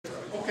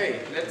Okay,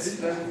 let's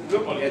then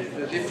look at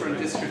the different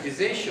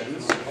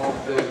discretizations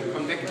of the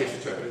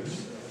convective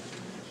terms.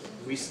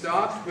 We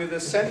start with the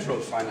central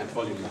finite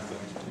volume method.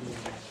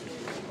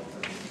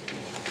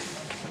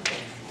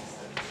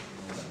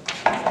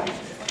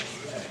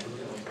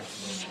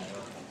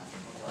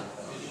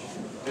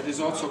 It is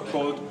also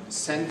called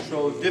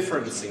central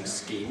differencing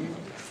scheme.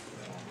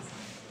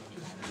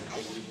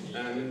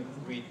 And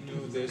we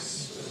do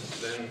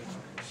this then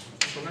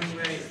following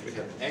way. We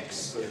have x,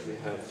 so we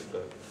have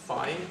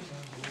phi.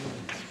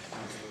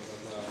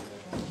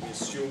 We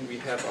assume we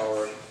have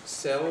our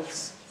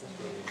cells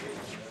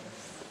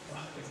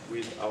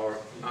with our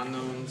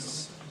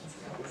unknowns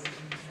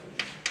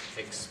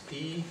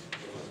xp,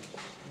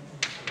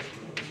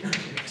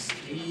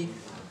 xe,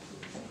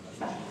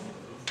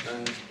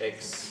 and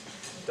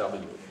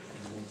xw.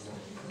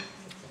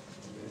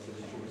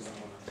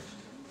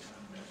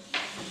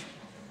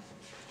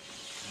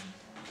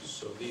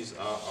 So these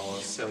are our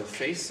cell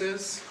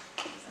faces,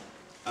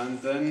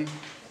 and then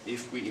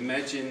if we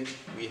imagine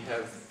we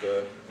have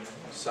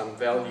some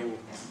value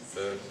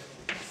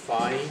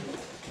phi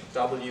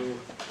w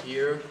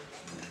here,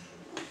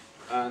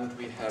 and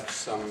we have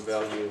some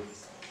value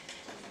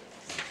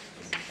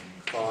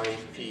phi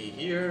p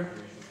here,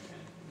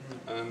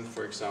 and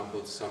for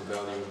example some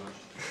value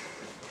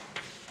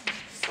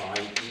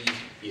phi e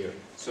here.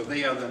 So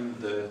they are then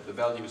the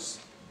values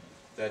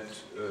that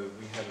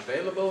we have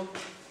available.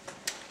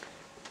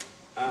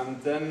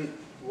 And then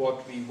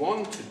what we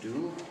want to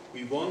do,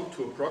 we want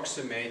to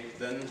approximate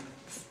then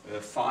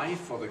phi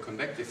for the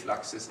convective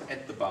fluxes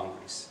at the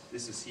boundaries.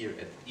 This is here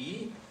at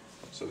E,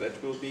 so that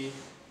we'll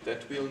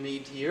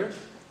need here,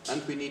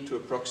 and we need to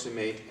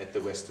approximate at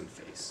the western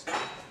phase.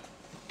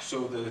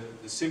 So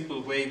the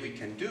simple way we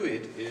can do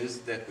it is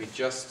that we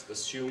just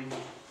assume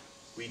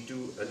we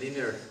do a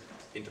linear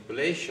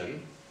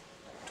interpolation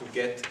to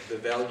get the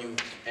value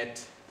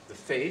at the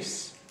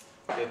phase.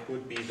 That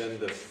would be then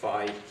the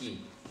phi E.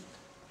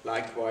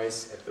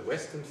 Likewise, at the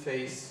western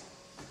phase,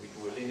 we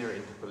do a linear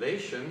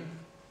interpolation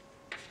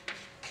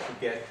to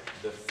get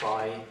the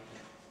phi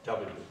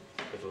w,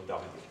 little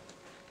w.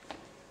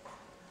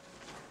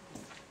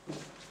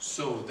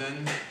 So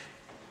then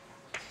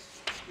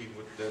we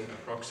would then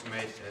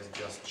approximate, as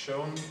just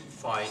shown,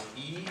 phi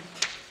e,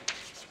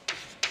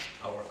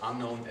 our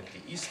unknown at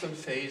the eastern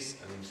phase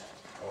and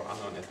our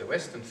unknown at the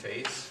western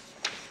phase.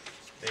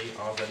 They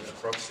are then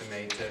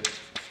approximated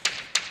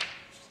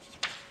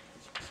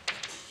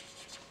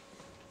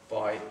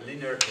by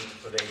linear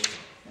interpolation.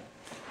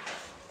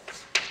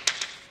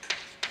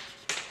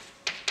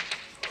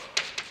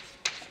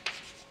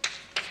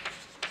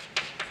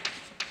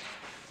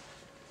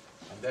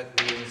 And that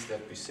means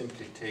that we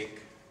simply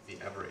take the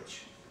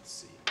average. Let's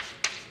see,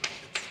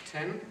 it's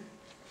 10.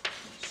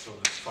 So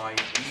the phi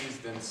e is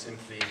then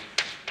simply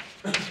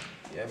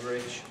the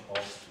average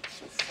of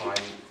phi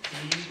p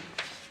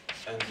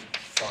and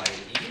phi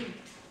e.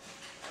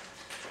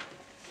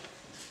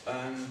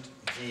 And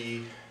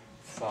the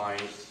phi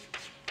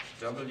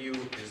w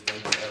is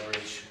then the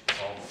average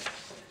of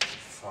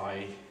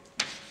phi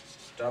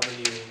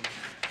w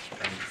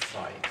and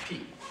phi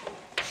p.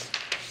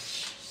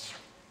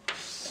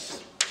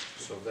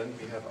 So then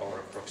we have our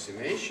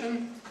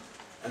approximation,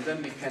 and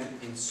then we can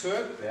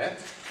insert that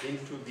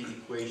into the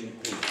equation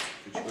A,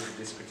 which was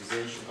the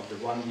discretization of the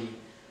 1D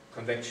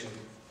convection,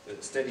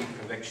 steady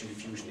convection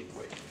diffusion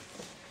equation.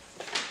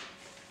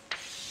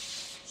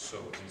 So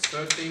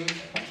inserting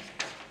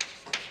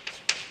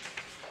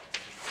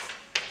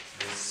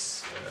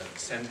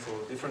central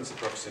difference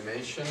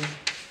approximation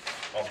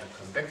of the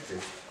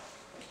convective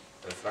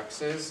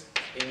fluxes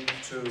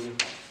into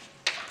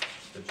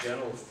the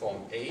general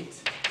form 8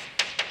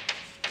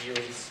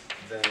 yields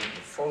then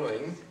the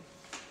following.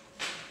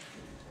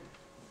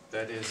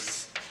 That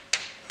is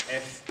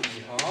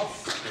Fe half.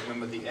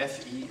 Remember, the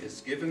Fe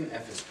is given,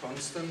 F is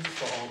constant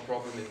for our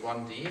problem in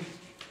 1D. And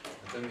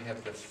then we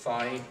have the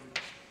phi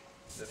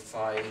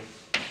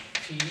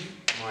p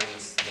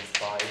minus the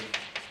phi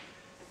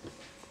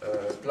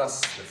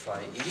plus the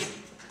phi e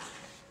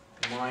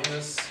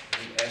minus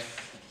the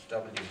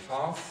Fw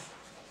half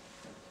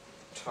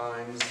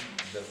times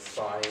the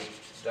phi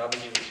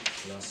w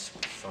plus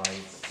phi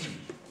p.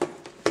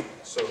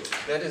 So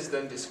that is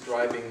then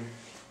describing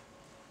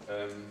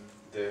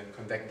the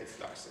convective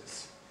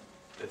fluxes.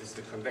 That is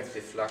the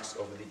convective flux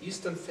over the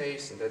eastern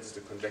phase, and that's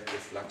the convective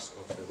flux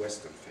over the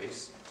western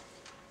phase.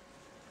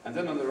 And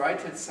then on the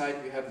right hand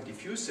side we have the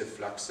diffusive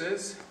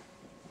fluxes.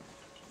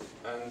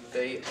 And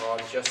they are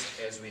just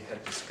as we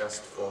had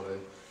discussed for the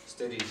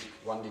steady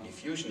 1D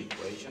diffusion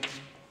equation.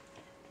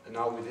 And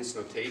now with this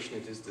notation,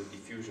 it is the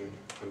diffusion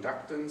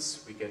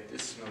conductance. We get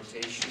this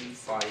notation,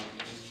 phi e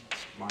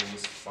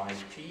minus phi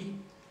p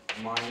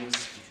minus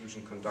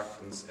diffusion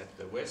conductance at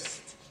the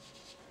west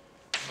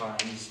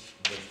times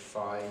the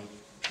phi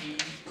p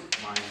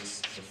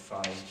minus the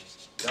phi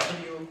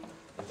w.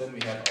 And then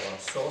we have our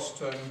source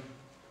term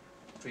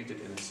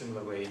treated in a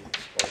similar way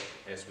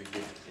as we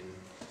did in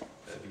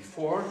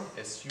before,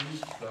 Su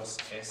plus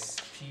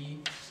Sp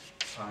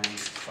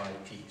times phi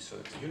p. So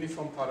it's the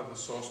uniform part of the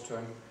source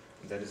term,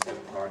 and that is the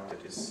part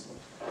that is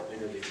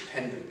linearly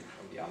dependent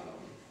on the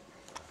unknown.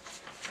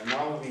 And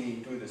now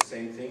we do the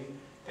same thing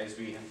as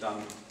we have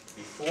done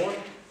before.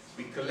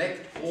 We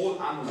collect all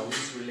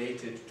unknowns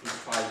related to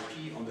phi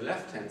p on the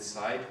left-hand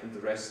side and the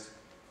rest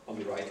on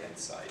the right-hand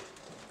side.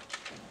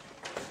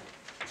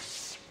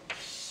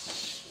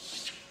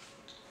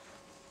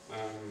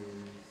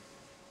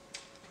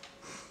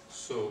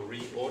 So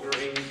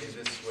reordering in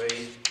this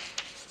way,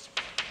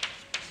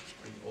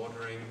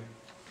 reordering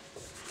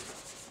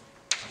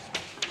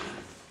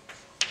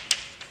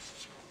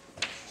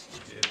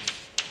is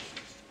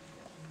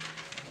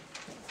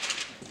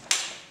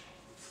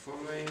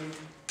following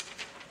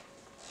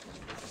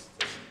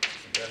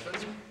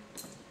 11.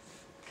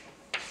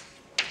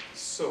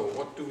 So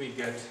what do we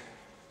get?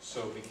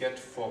 So we get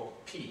for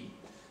p,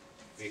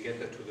 we get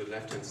that to the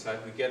left-hand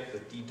side, we get the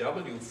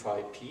dw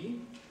phi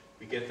p,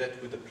 we get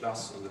that with a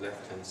plus on the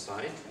left-hand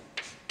side,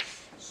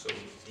 so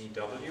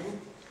dw.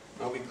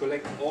 Now we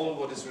collect all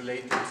what is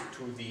related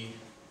to the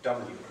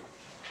w.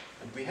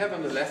 And we have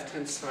on the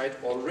left-hand side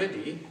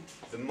already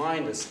the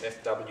minus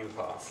fw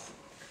half.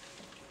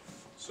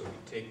 So we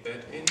take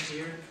that in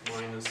here,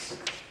 minus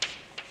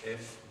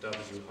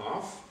fw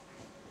half.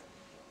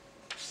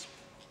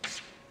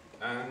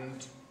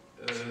 And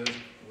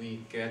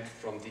we get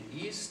from the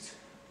east,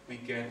 we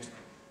get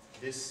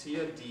this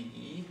here,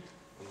 dE.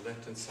 On the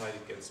left-hand side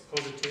it gets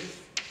positive,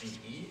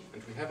 dE.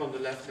 And we have on the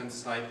left-hand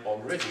side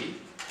already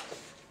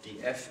the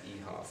Fe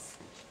half.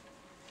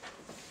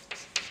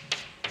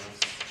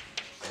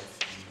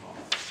 Fe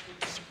half.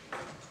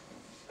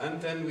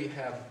 And then we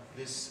have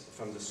this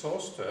from the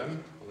source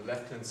term, on the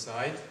left-hand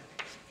side,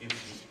 gives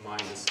the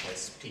minus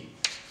Sp.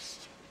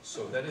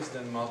 So that is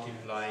then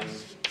multiplying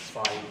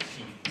phi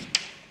p.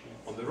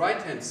 On the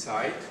right-hand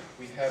side,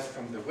 we have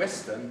from the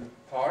western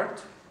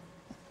part,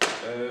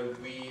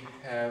 we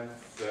have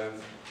the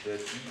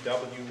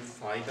dw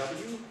phi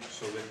w,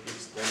 so that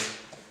gives then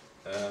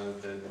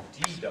the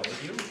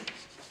dw.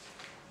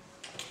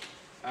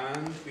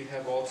 And we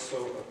have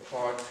also a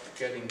part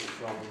getting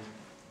from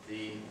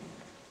the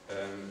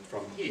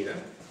from here.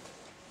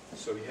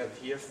 So we have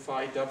here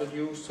phi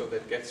w, so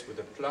that gets with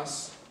a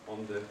plus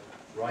on the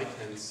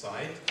right-hand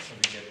side. So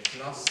we get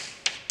plus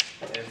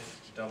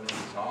fw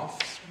half,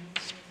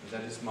 and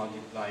that is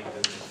multiplying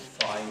the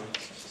phi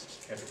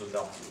capital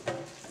W.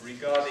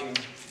 Regarding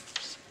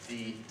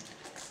the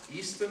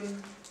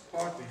eastern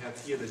part, we have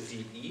here the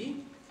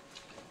dE,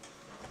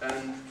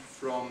 and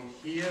from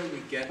here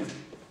we get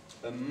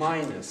a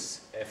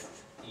minus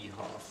Fe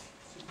half.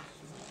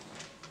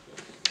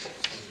 So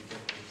we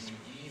get the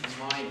dE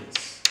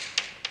minus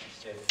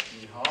Fe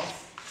half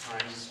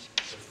times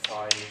the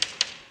phi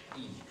E.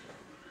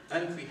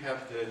 And we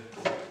have the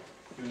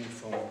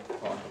uniform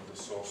part of the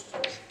source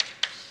term,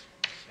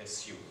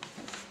 SU.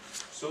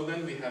 So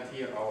then we have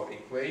here our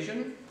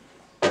equation.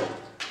 That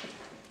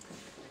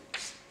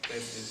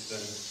is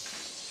then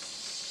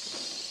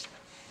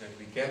that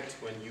we get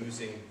when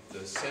using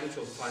the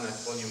central finite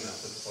volume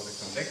method for the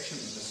convection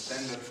and the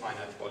standard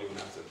finite volume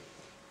method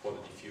for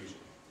the diffusion.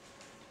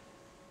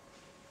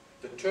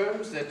 The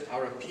terms that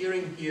are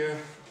appearing here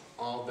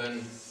are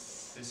then,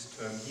 this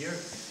term here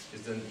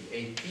is then the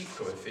AP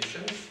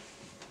coefficient.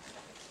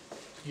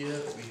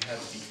 Here we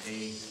have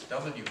the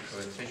AW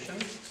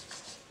coefficient.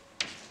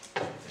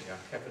 They are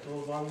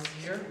capital ones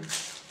here.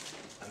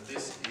 And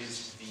this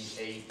is the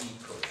AE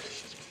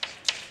coefficient.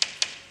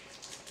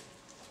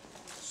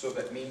 So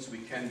that means we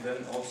can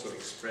then also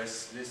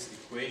express this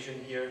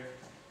equation here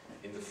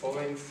in the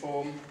following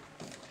form.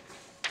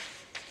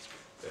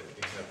 That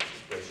we have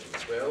equation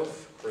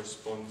 12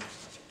 corresponds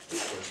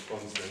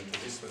then to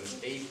this one.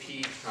 AP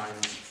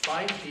times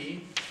phi p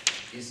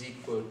is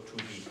equal to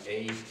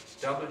the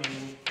AW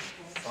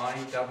phi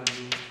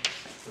w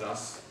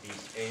plus the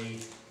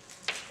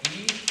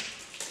AE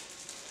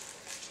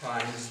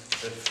times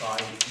the phi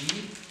E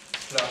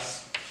plus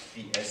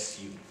the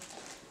SU.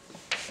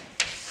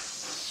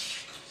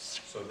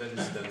 So that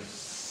is then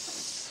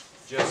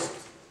just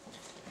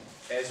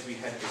as we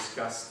had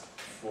discussed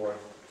for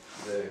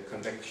the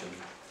convection,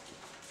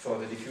 for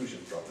the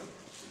diffusion problem.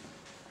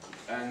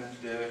 And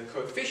the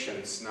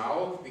coefficients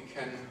now,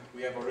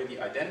 we have already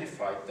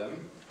identified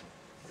them,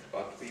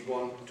 but we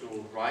want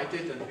to write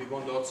it, and we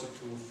want also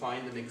to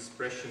find an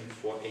expression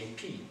for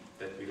AP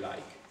that we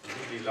like. We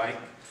really like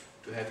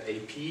to have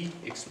AP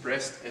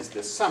expressed as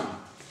the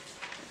sum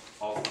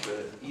of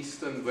the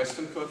eastern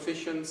western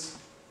coefficients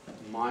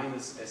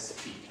minus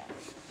SP.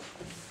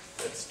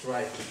 Let's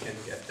try if we can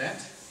get that.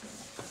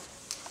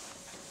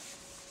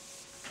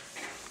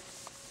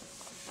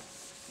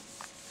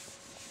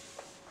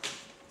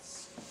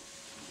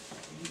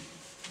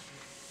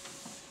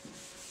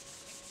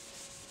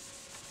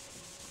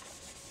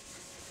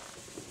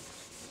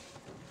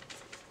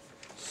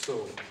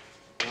 So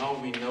now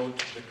we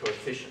note the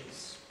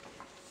coefficients.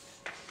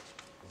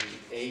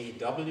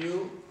 The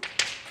AW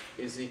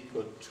is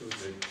equal to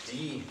the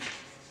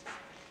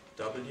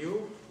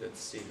DW.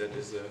 Let's see, that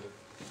is a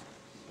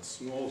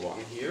small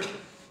one here.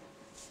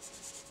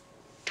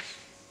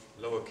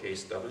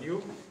 lowercase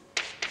w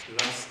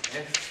plus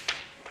f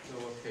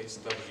lowercase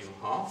w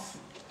half.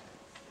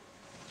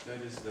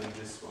 That is then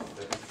this one,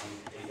 that is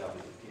the AW.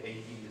 The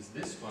AD is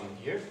this one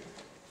here.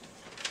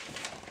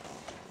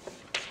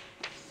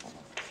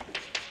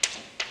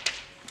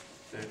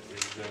 That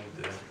is then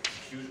the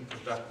diffusion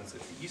conductance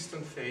at the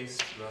eastern phase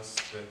plus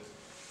the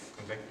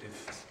convective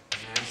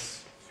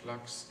mass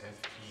flux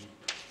Fe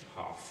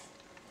half.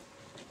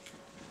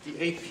 The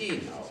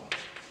AP now.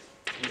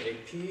 The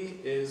AP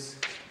is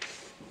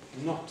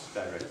not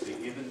directly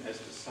given as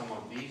the sum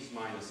of these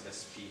minus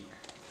SP.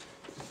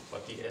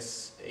 But the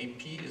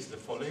AP is the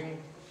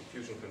following: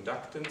 diffusion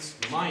conductance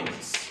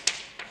minus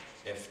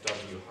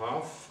FW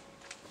half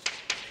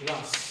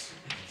plus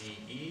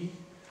DE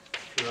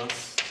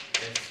plus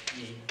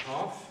FE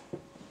half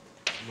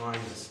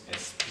minus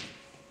SP.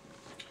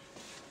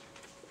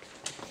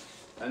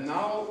 And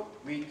now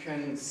we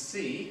can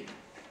see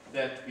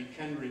that we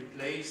can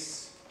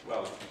replace,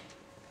 well,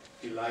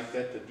 if you like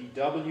that, the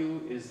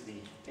dW is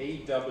the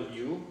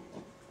AW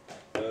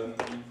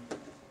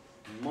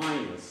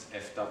minus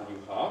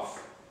FW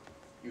half,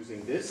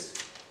 using this.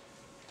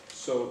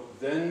 So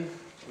then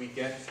we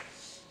get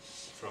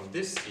from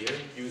this here,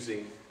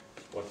 using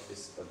what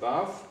is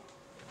above,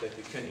 that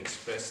we can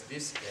express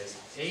this as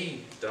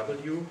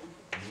AW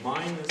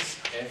minus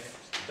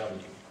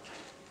FW.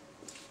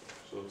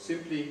 So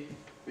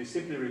we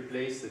simply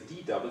replace the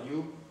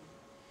dW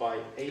by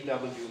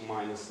AW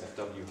minus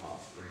FW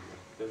half.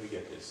 Then we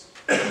get this.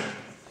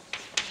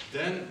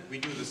 Then we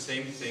do the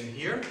same thing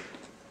here.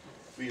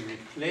 We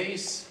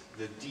replace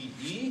the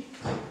dE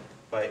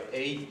by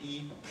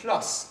AE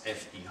plus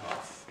FE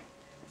half.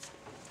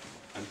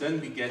 And then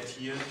we get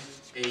here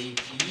AE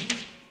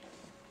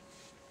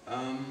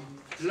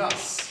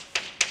plus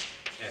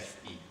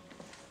FE.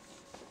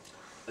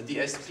 And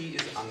the SP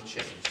is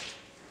unchanged.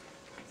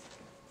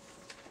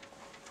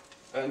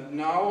 And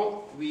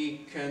now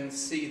we can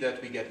see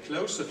that we get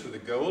closer to the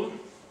goal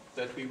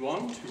that we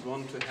want. We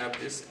want to have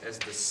this as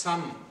the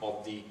sum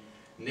of the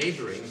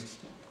neighboring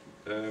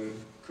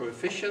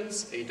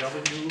coefficients, AW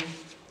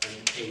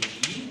and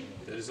AE.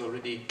 That is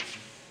already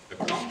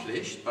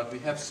accomplished, but we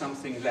have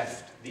something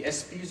left. The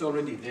SP is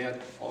already there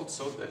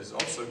also, that is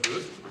also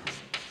good.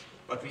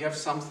 But we have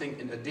something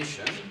in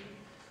addition.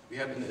 We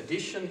have in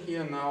addition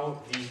here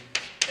now the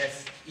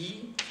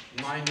FE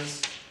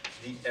minus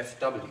the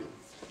FW,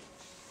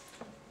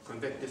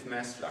 convective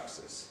mass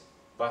fluxes.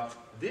 But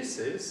this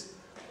is,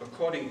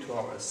 according to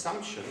our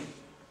assumption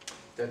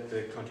that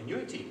the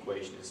continuity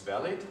equation is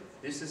valid,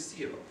 this is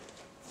 0.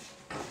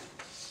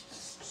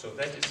 So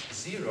that is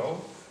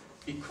 0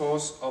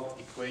 because of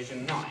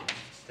equation 9.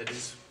 That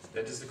is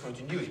the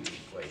continuity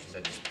equation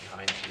that is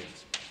behind here.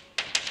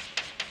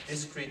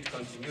 Discrete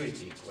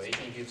continuity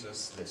equation gives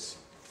us this.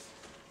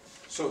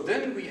 So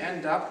then we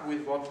end up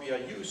with what we are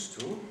used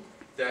to,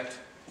 that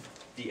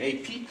the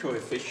AP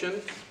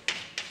coefficient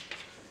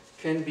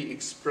can be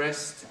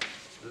expressed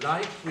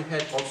like we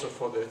had also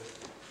for the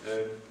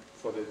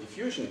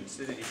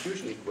steady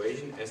diffusion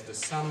equation as the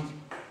sum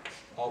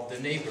of the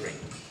neighboring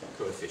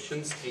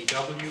coefficients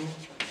AW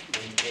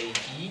and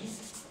AE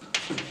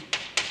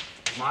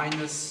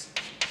minus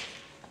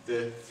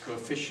the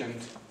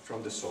coefficient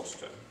from the source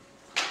term.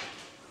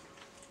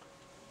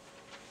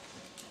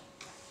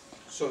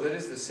 So that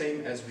is the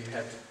same as we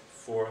had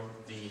for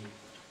the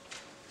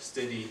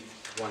steady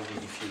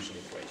 1D diffusion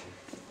equation.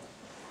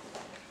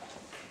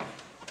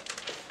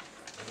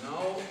 And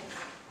now,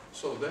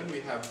 so then we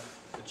have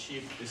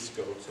achieved this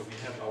goal. So we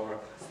have our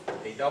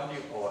AW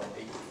or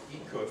AE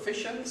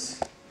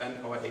coefficients,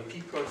 and our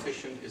AP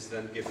coefficient is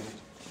then given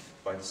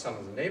by the sum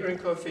of the neighboring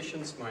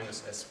coefficients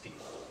minus SP.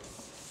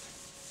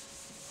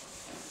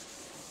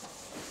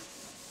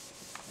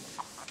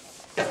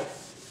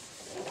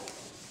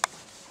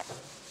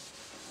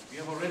 We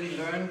have already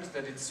learned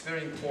that it's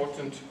very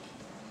important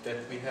that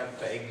we have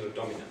diagonal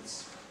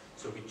dominance.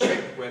 So we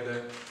check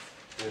whether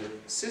the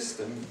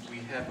system we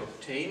have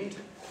obtained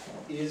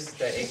is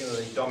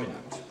diagonally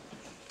dominant.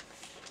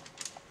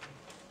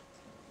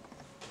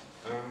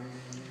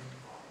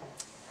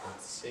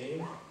 Let's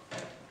see.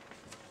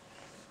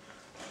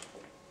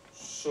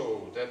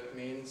 So that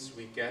means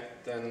we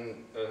get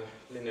then a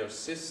linear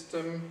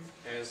system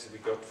as we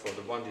got for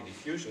the 1D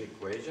diffusion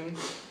equation.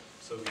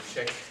 So we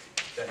check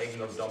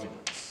diagonal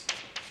dominance.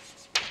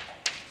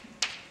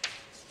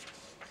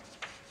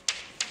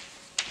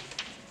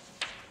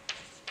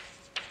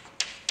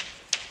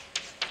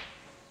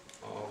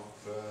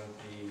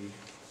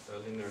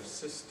 Linear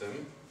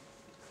system.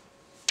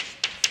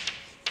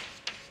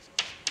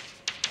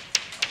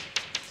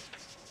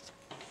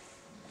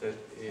 That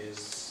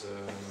is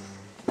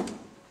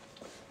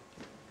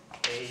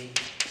A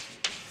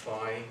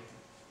phi.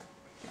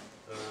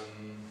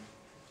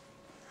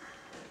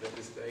 That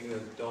is the diagonal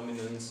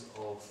dominance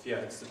of,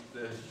 it's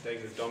the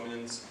diagonal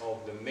dominance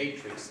of the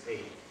matrix A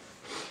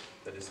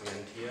that is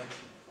meant here.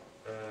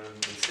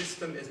 The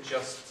system is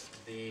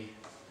just the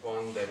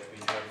one that we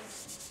have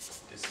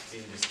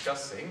been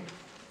discussing,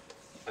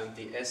 and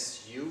the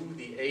SU,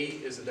 the A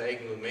is a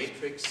diagonal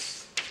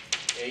matrix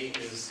A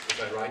is,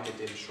 if I write it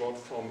in short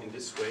form in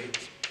this way,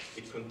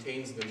 it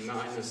contains the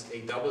minus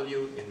AW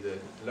in the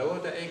lower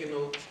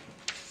diagonal,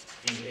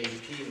 the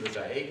AP in the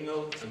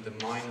diagonal, and the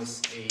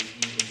minus AE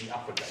in the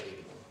upper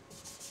diagonal.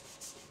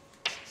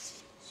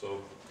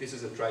 So this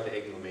is a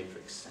tridiagonal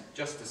matrix,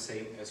 just the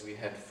same as we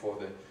had for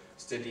the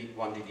steady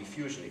 1D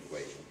diffusion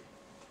equation.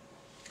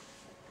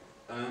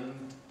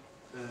 And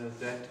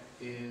that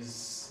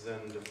is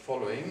then the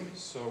following.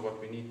 So what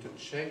we need to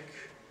check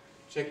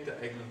the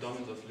diagonal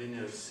dominant of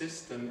linear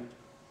system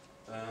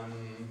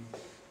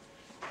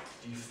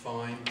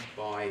defined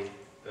by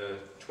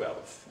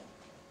 12.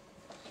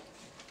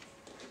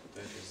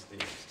 That is the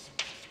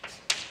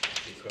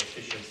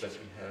coefficients that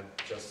we have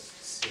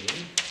just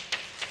seen.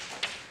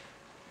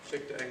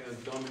 Check the diagonal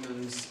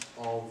dominance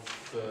of,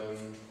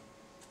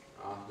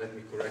 let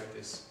me correct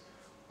this,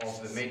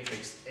 of the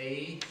matrix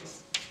A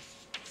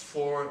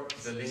for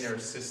the linear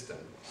system.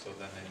 So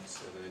then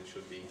it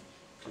should be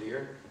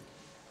clear.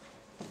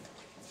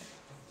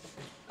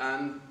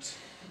 And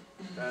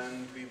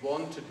we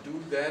want to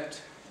do that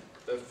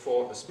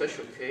for a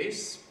special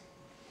case,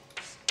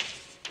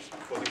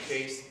 for the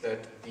case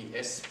that the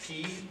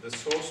SP, the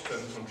source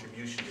term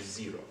contribution, is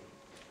 0.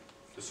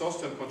 The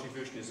source term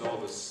contribution is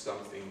always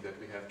something that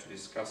we have to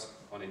discuss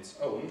on its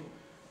own,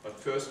 but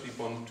first we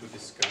want to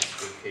discuss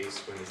the case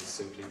when it's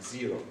simply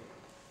 0.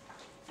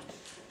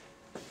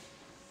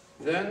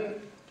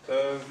 Then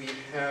we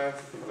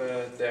have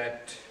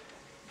that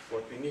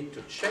what we need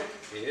to check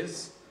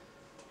is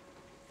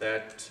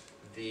that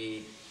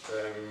the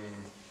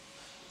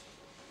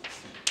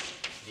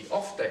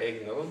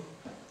off-diagonal,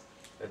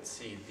 let's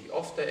see, the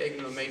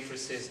off-diagonal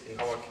matrices in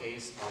our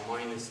case are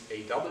minus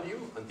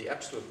AW, and the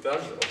absolute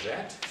value of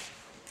that,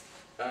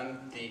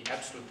 and the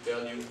absolute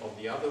value of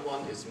the other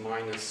one is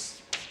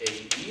minus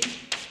AE.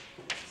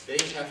 They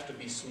have to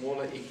be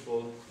smaller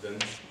equal than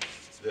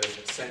the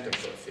center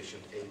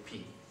coefficient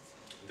AP.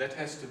 That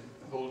has to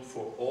hold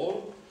for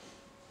all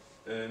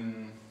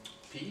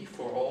P,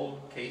 for all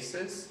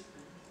cases,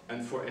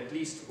 and for at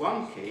least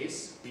one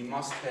case we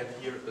must have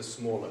here a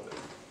smaller value.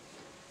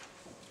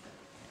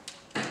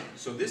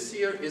 So this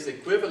here is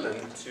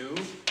equivalent to,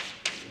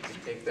 we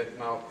take that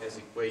now as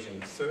equation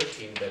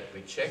 13 that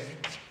we check.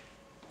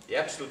 The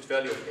absolute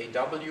value of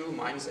AW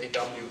minus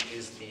AW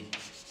is the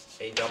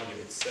AW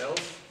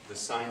itself. The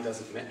sign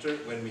doesn't matter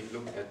when we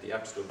look at the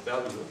absolute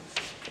value.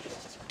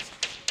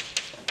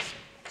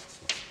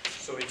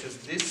 So it is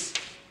this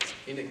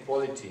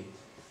inequality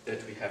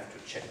that we have to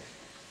check.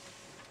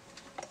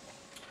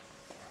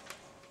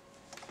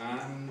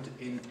 And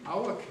in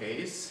our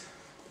case,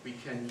 we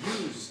can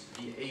use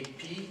the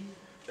AP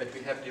that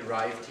we have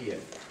derived here.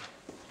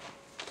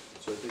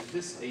 So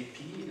this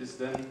AP is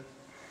then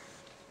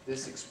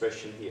this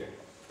expression here.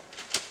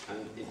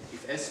 And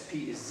if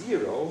SP is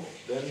 0,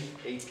 then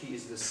AP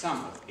is the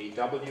sum of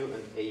AW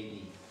and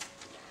AE.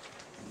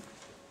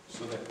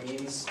 So that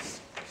means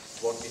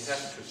what we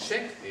have to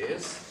check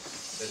is,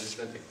 that is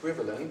then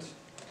equivalent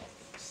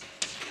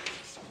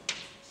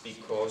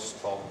because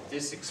of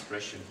this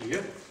expression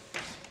here.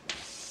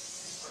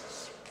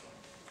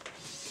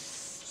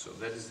 So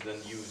that is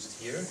then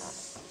used here.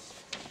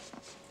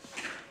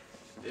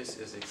 This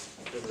is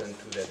equivalent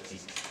to that the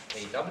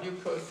AW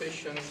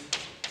coefficient,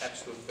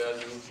 absolute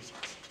value,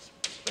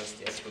 plus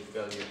the absolute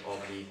value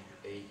of the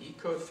AE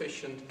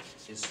coefficient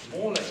is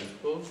smaller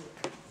equal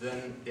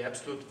than the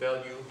absolute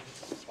value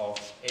of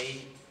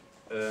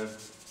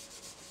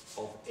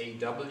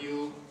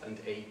AW and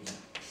AE.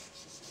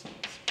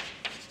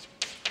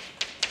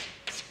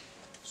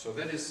 So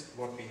that is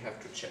what we have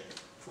to check.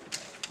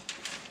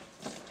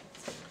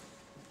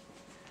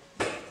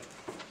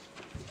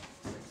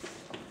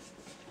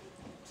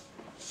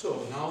 So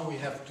now we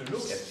have to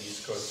look at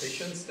these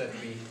coefficients that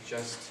we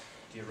just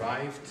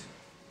derived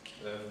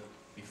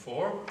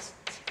before,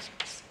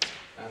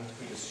 and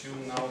we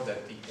assume now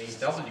that the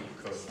AW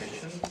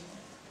coefficient,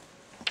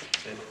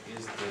 that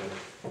is the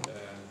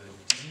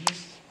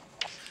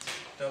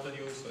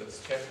DW, so it's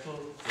capital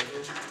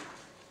little,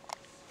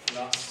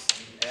 plus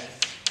the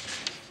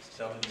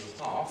FW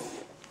half,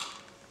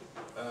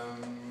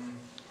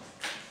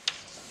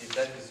 if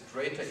that is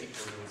greater or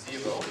equal to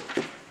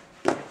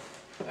 0,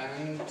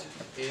 and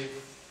if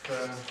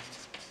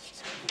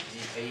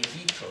the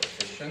AE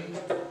coefficient,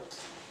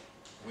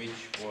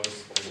 which was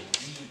the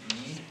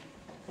DE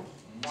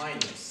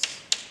minus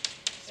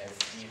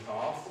FE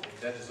half, if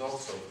that is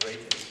also greater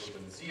or equal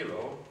than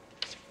 0,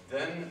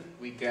 then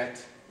we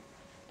get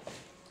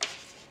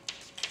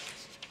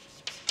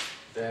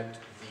that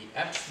the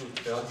absolute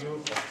value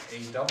of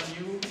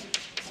AW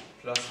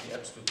plus the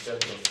absolute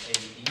value of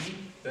AE,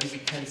 then we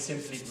can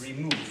simply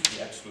remove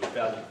the absolute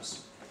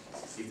values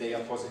if they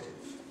are positive.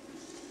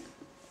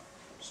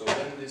 So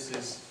then this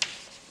is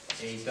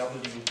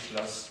AW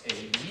plus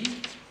AE,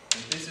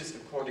 and this is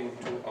according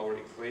to our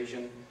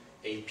equation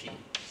AP.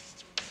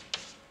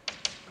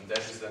 And that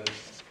is then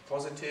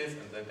positive,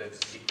 and then that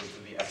is equal to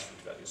the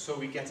absolute value. So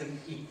we get an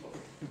equal.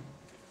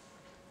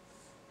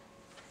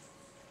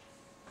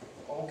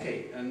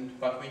 Okay,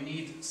 but we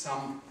need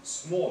some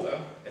smaller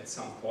at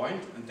some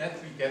point, and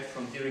that we get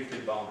from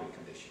Dirichlet boundary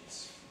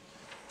conditions.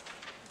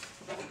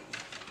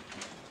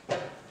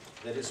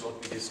 That is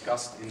what we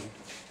discussed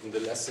in the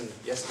lesson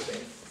yesterday.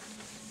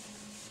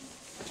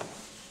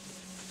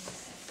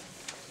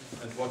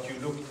 And what you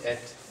looked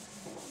at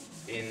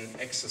in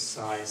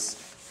exercise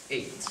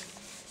 8.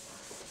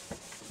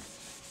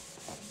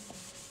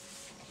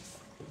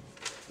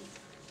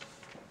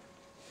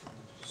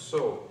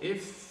 So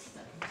if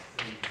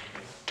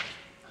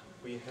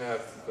we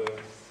have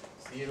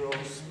 0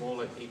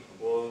 smaller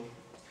equal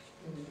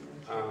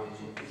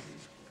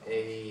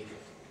AE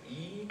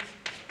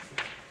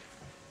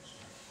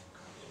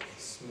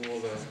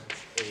smaller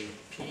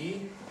AP,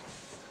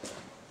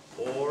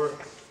 or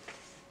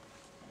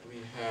we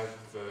have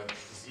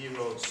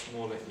 0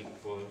 smaller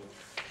equal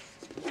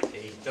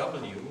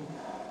AW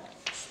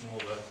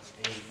smaller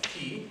AP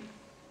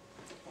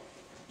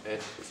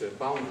at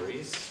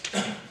boundaries,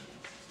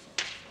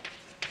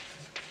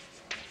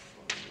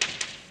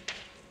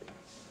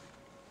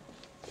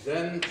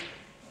 then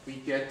we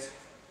get,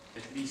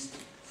 at least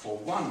for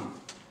one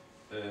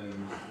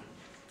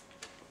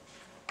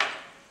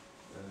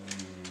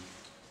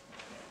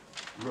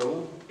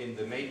row in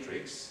the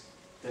matrix,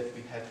 that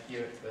we have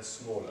here a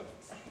smaller.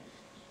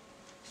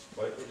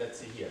 Well, let's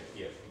see here,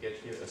 we get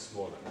here a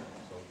smaller.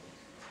 So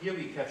here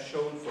we have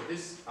shown for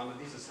this, under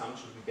this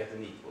assumption, we get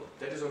an equal.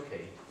 That is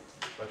okay.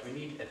 But we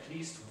need at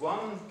least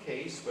one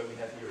case where we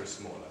have here a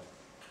smaller.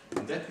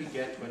 And that we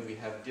get when we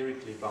have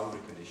Dirichlet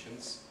boundary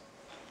conditions.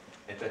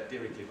 At that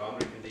Dirichlet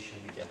boundary condition,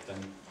 we get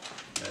them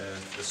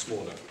the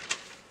smaller.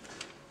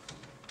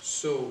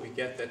 So we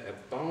get that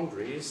at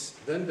boundaries.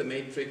 Then the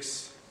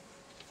matrix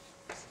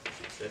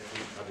that we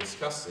are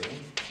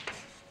discussing,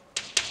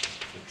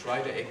 the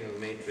tridiagonal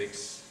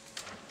matrix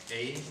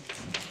A,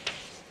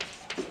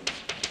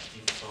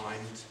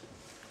 defined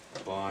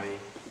by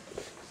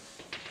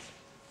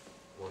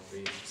what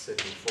we said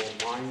before,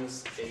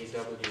 minus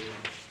AW,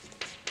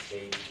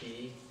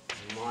 AP,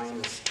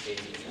 minus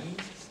AE.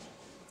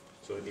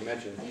 So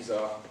imagine these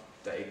are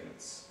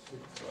diagonals.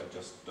 So I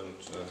just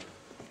don't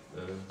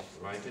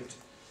write it.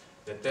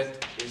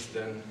 That is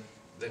then,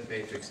 that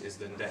matrix is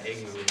then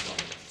diagonally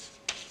dominant.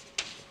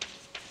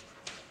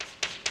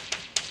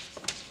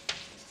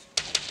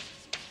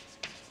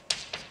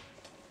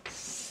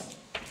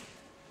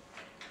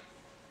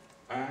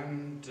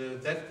 And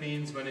that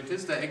means when it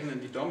is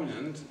diagonally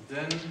dominant,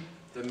 then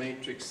the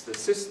matrix, the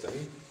system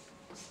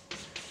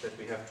that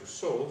we have to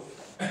solve,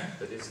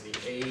 that is the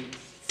A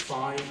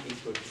phi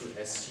equal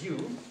to SU,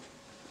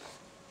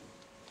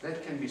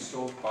 that can be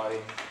solved by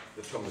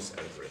the Thomas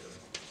algorithm.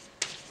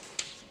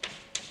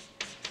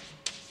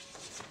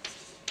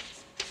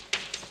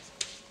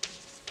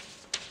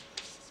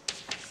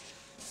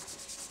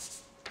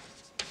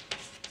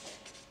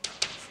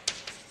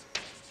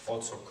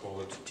 Also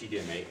called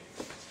TDMA,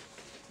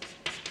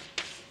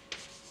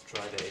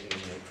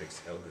 tridiagonal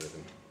matrix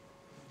algorithm.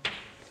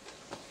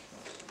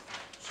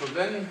 So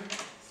then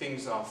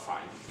things are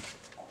fine.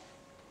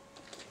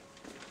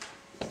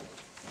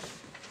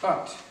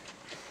 But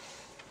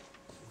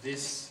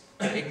this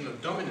diagonal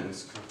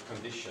dominance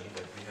condition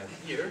that we have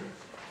here,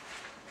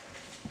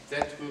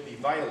 that will be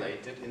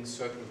violated in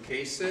certain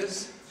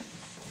cases,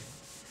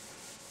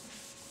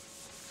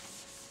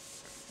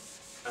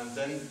 and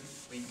then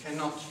we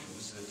cannot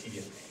use the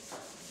TDMA,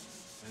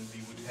 and we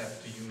would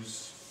have to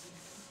use,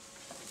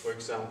 for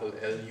example,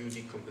 LU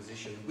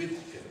decomposition with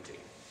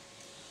pivoting.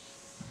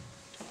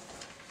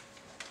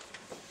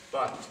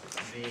 But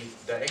the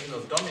diagonal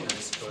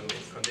dominance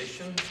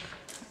condition,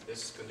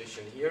 this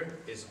condition here,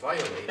 is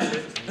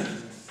violated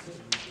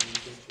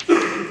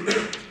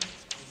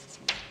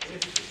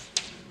if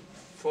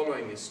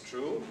following is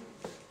true: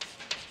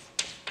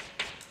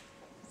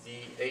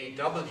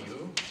 the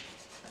AW,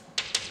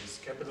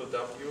 capital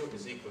W,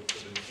 is equal to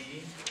the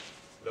V,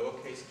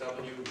 lowercase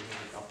w, we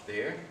have it up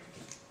there.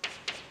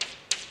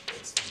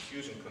 It's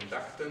diffusion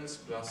conductance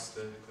plus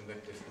the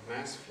convective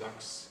mass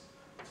flux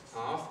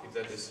half, if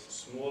that is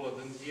smaller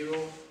than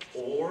 0,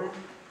 or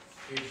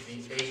if the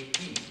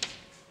AE,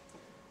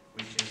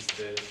 which is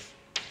the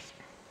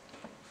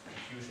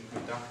diffusion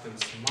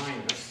conductance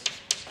minus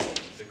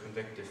the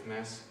convective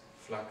mass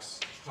flux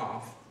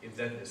half, if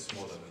that is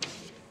smaller than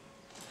 0.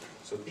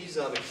 So these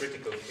are the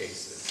critical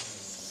cases.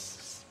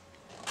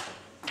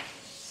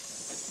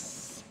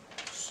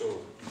 So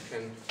you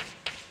can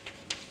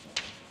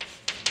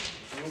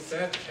prove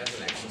that as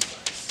an exercise.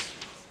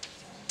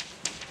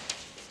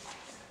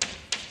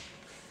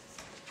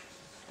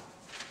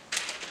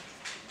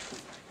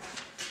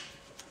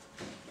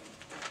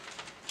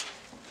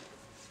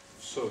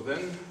 So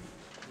then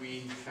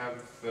we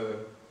have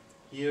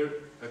here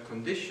a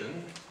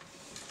condition,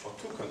 or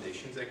two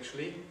conditions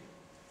actually,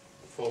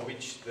 for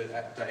which the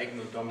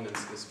diagonal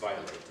dominance is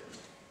violated.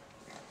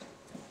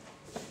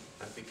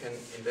 And we can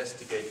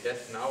investigate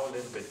that now a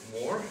little bit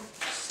more,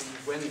 see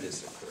when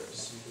this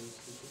occurs.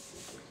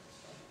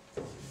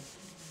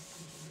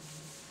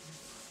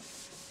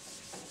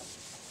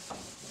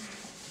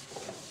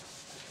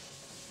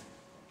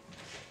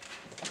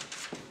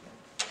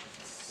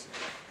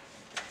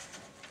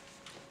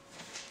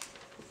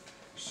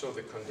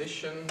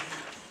 condition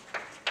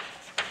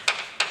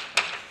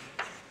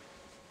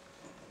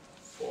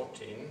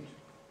 14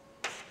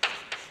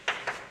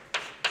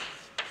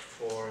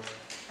 for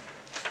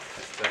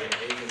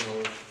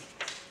diagonal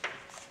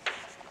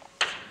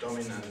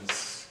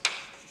dominance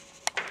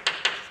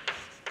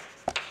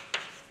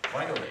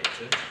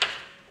violated.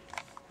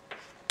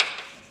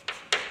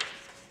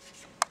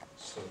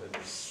 So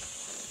that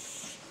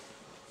is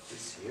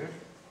this here.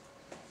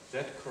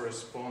 That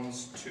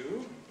corresponds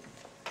to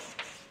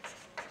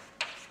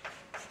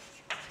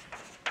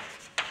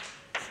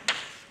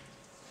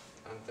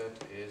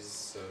that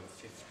is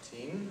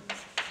 15.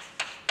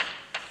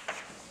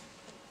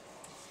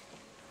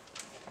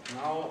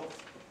 Now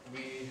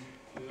we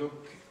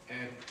look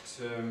at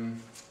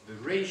the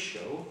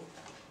ratio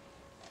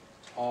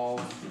of,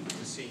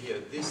 you see here,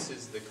 this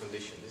is the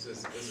condition, this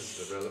is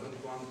the relevant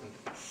one,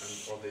 and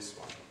for this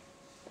one.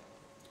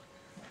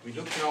 We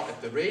look now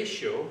at the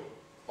ratio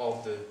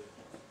of the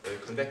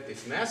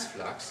convective mass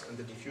flux and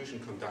the diffusion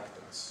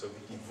conductance. So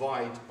we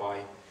divide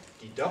by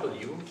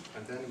dW,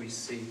 and then we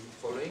see the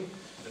following,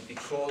 and we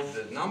call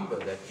the number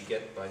that we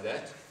get by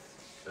that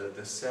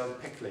the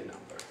Cell-Peclet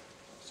number.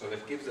 So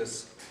that gives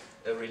us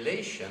a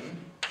relation,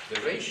 the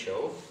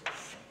ratio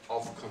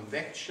of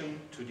convection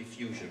to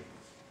diffusion.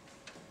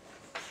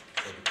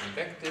 So the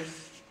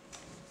convective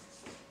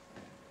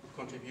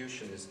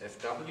contribution is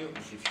FW and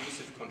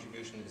diffusive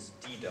contribution is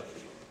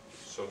DW.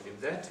 So if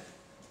that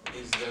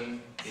is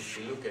then, if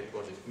we look at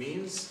what it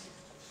means,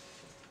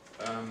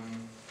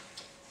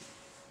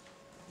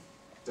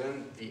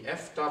 then the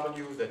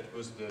FW, that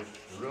was the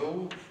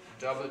rho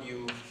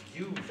W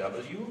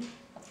UW,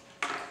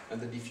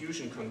 and the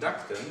diffusion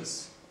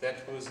conductance,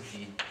 that was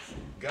the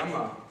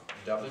gamma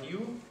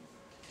W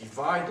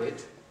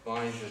divided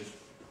by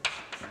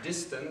the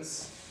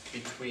distance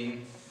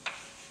between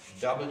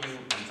W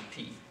and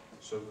P.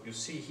 So you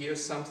see here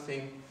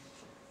something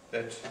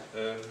that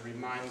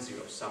reminds you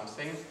of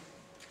something.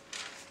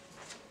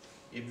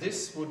 If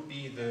this would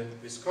be the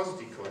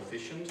viscosity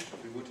coefficient,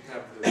 we would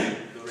have the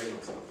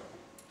Reynolds number.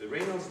 The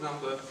Reynolds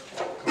number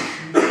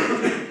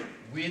computed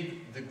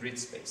with the grid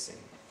spacing.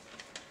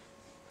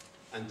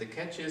 And the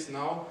catch is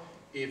now,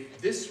 if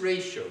this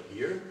ratio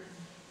here,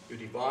 you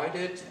divide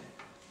it,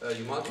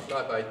 you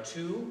multiply by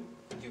 2,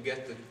 and you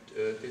get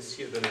this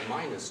here then a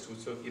minus 2.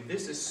 So if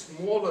this is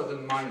smaller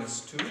than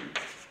minus 2,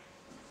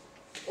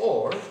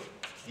 or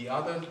the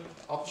other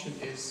option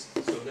is,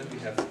 so then we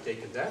have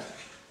taken that.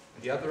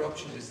 The other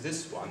option is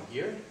this one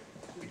here.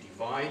 We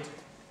divide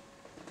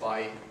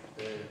by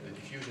the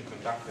diffusion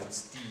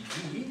conductance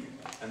dE,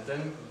 and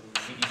then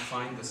we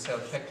define the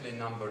Cell-Peclet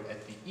number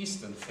at the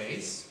eastern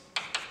phase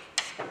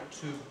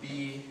to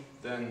be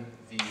then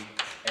the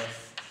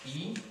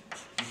Fe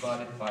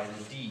divided by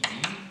the dE,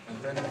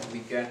 and then we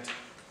get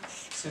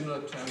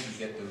similar terms.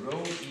 We get the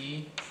rho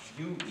E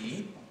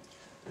UE.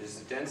 That is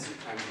the density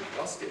times the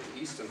velocity at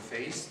the eastern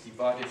phase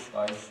divided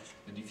by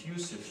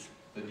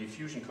the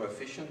diffusion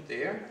coefficient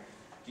there,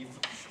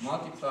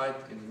 multiplied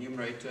in the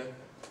numerator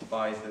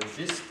by the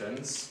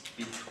distance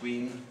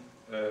between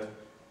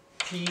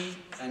P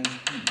and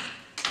E.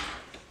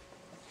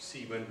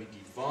 See, when we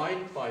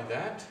divide by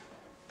that,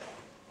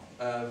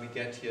 we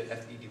get here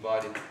Fe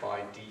divided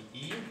by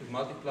dE, we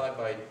multiply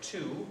by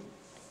 2,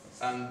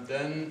 and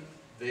then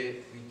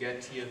we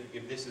get here,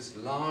 if this is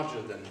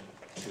larger than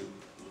 2.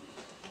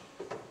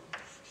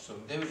 So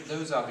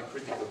those are the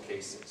critical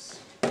cases.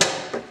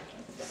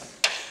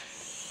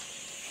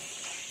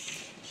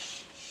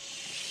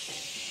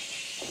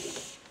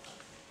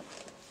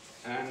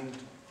 And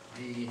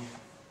the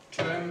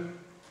term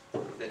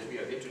that we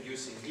are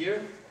introducing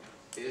here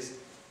is,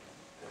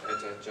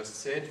 as I just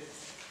said,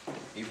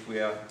 if we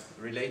are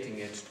relating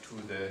it to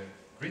the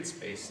grid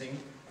spacing,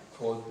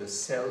 called the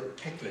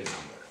Cell-Peclet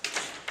number.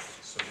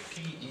 So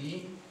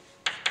PE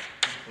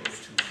equals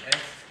to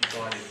F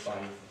divided by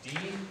D,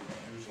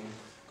 diffusion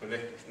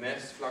convective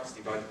mass flux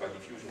divided by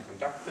diffusion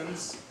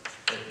conductance.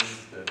 That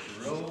is the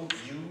rho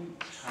U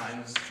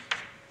times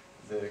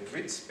the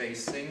grid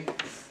spacing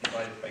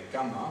divided by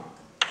gamma.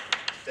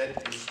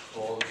 That is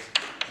called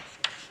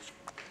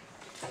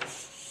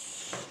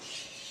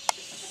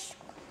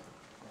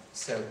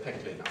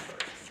Cell-Peclet number.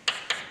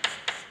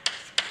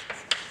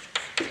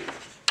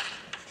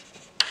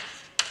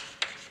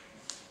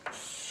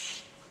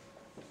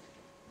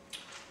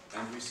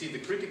 And we see the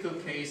critical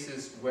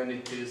cases when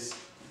it is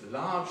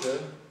larger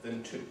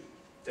than 2.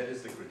 That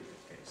is the critical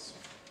case.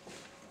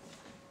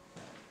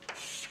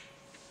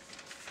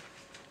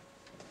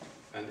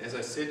 And as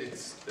I said,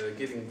 it's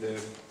giving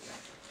the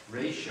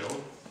ratio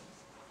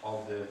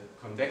of the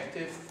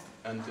convective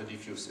and the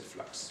diffusive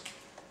flux.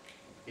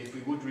 If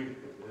we would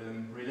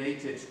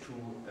relate it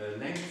to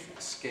length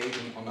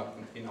scaling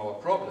in our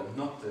problem,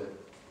 not the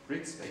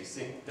grid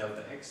spacing,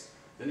 delta x,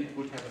 then it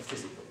would have a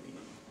physical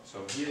meaning.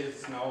 So here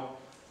it's now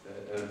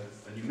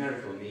a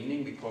numerical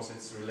meaning because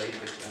it's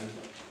related then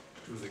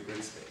to the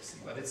grid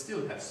spacing. But it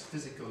still has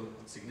physical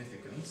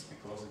significance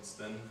because it's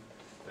then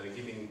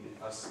giving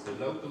us the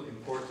local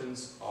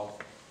importance of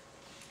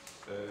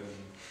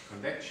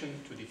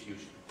convection to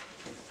diffusion.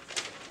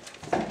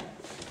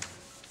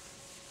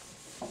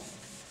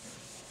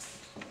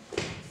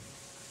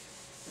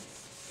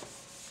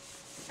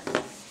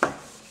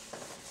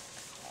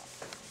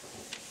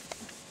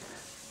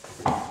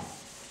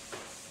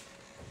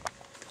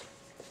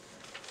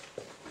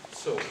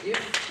 So if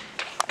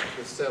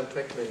the cell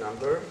Peckley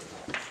number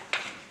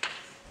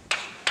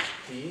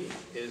P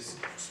is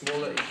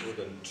smaller or equal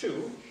than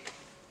 2,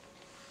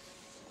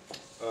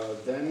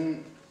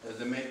 then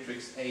the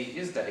matrix A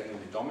is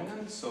diagonally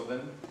dominant, so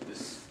then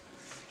this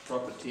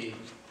property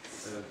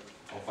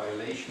of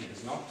violation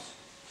is not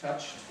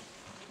touched.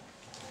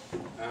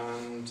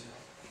 And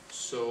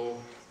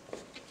so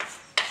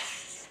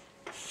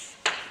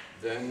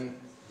then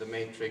the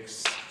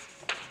matrix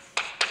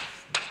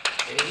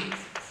A,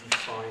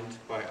 defined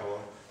by our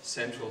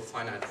central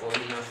finite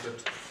volume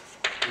method,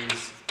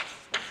 is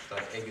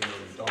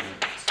diagonally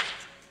dominant.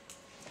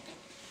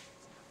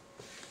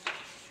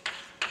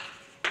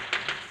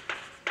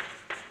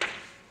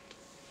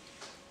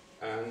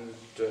 And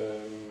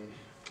the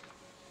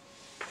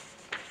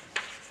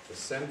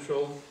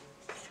central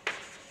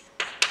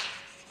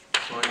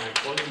finite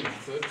volume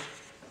method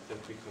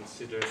that we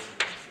considered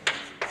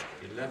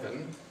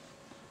 11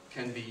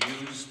 can be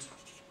used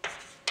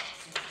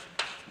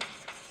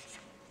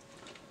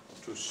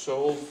to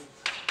solve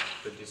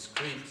the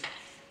discrete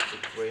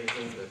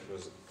equation that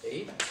was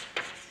 8.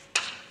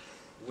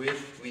 We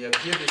have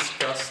here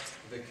discussed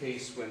the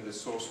case when the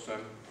source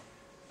term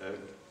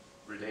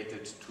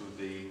related to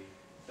the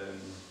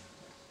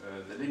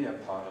linear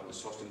part of the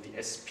source term,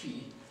 the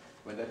SP,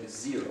 when that is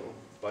 0,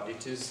 but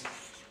it is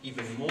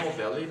even more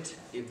valid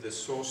if the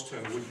source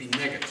term would be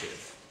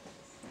negative.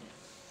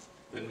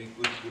 Then we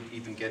would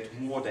even get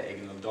more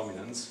diagonal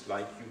dominance,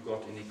 like you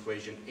got in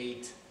equation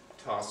 8,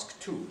 task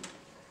 2.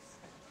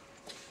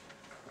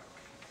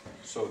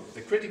 So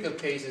the critical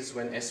case is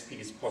when SP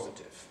is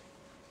positive.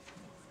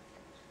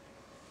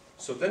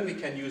 So then we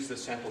can use the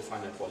central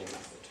finite volume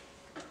method.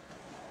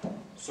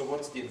 So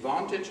what's the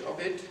advantage of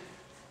it?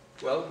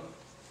 Well,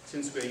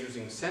 since we're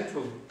using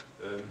central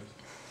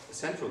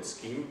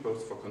scheme,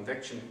 both for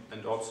convection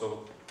and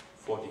also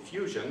for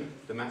diffusion,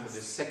 the method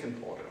is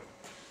second order.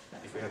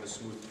 If we have a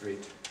smooth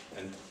grid,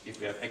 and if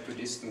we have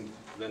equidistant,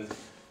 then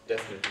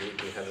definitely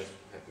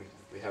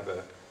we have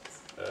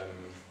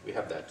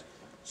that.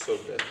 So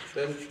the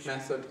then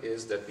method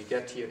is that we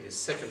get here is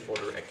second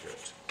order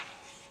accurate.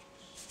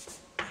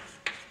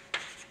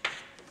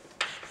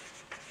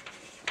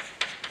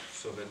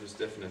 So that is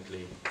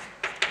definitely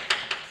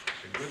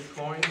a good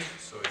point.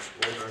 So it's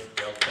order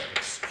delta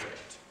x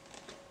squared.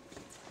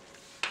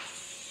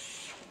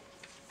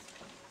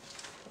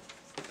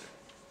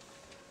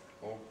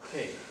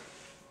 Okay.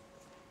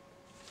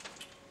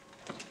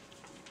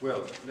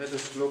 Well, let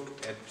us look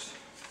at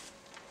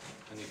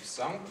an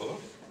example.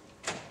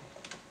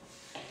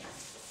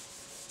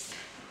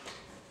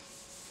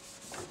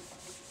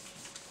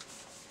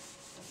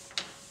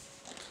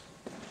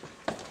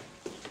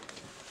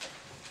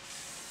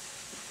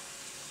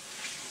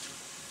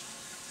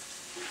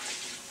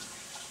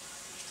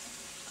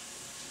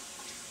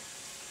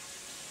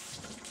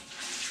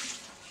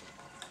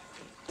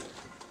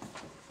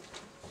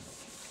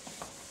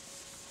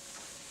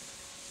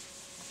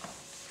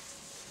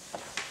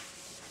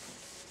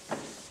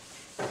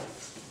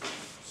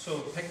 So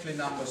Peckley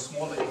number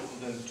smaller or equal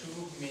than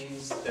 2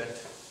 means that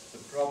the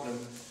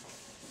problem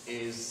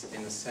is,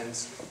 in a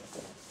sense,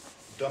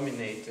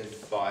 dominated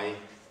by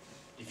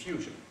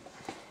diffusion.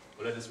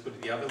 Or let us put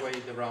it the other way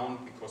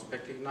around, because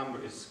Peckley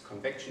number is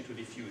convection to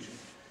diffusion.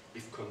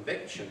 If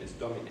convection is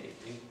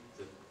dominating,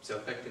 the cell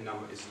Peckley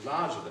number is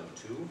larger than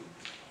 2,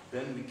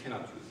 then we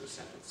cannot use the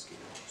central scheme.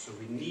 So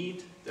we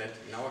need that,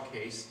 in our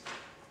case,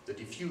 the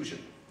diffusion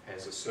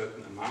has a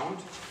certain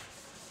amount,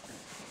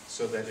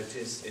 so that it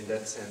is, in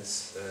that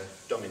sense,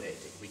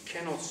 dominating. We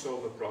cannot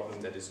solve a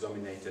problem that is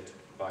dominated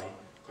by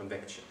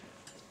convection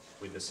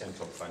with the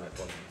central finite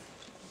volume.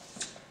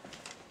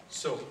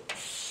 So,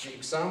 the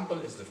example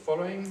is the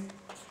following.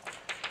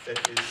 That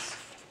is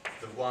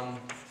the one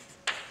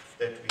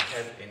that we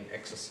had in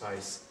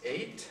exercise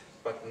 8,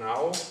 but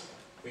now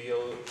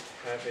we'll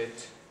have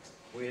it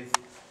with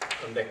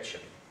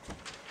convection.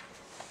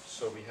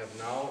 So we have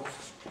now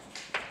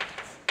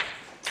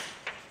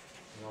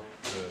not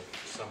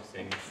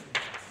something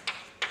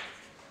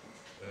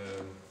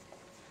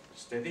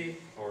steady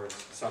or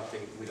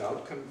something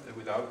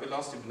without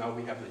velocity. Now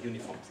we have the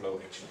uniform flow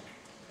actually.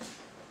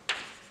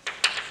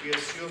 We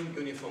assume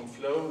uniform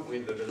flow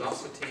with the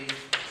velocity,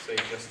 say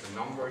just a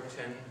number,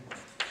 10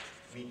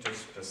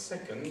 meters per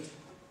second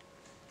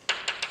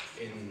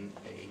in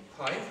a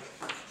pipe.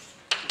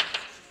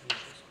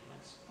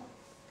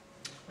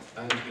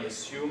 And we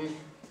assume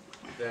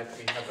that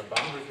we have a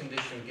boundary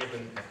condition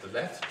given at the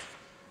left,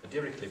 a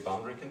Dirichlet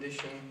boundary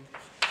condition,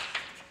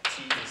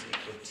 T is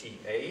equal to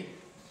TA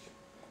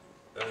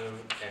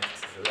at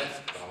the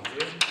left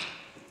boundary.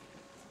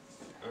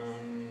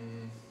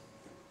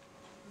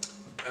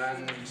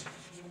 And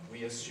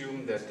we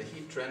assume that the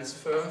heat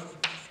transfer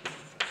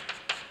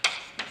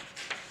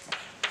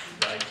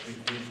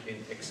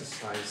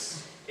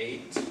exercise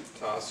 8,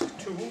 task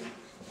 2.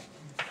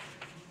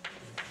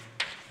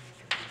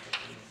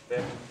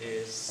 That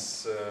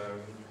is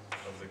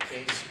of the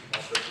case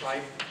of the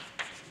pipe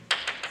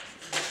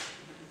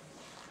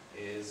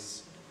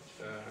is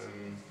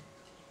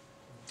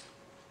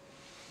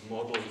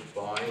modeled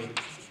by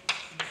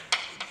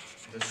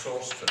the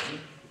source term.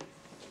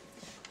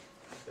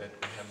 That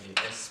we have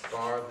the S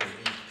bar, the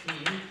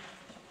Vp,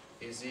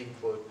 is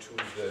equal to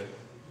the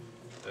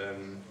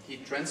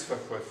heat transfer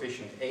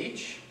coefficient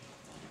H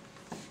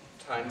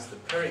times the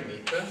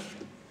perimeter.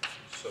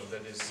 So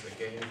that is,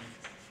 again,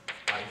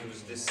 I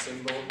use this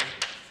symbol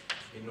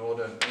in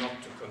order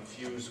not to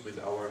confuse with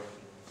our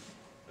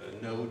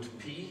node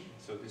P.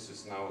 So this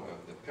is now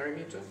the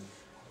perimeter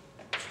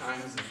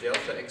times the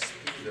delta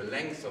xp, the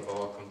length of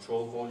our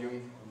control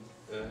volume,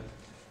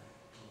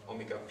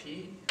 omega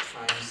p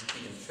times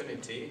T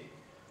infinity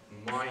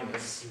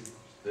minus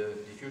the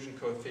diffusion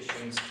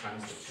coefficients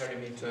times the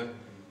perimeter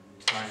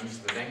times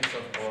the length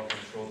of our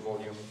control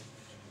volume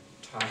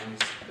times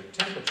the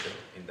temperature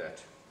in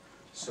that.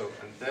 So,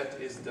 and that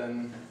is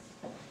then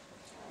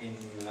in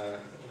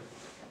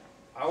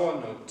our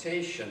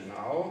notation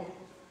now.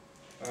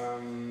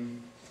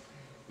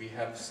 We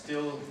have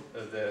still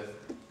the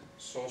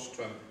source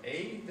term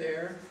A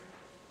there,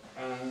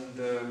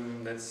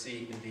 and let's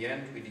see, in the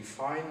end we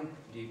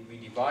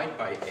divide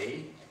by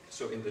A.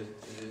 So in the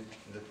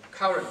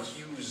current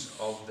use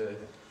of the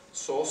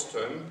source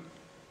term,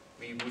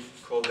 we would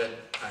call that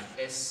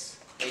S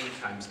A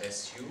times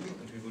SU,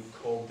 and we would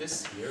call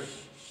this here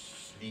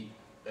the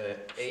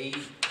A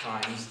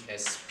times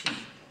SP.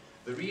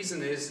 The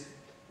reason is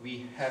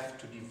we have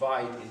to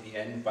divide in the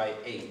end by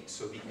A,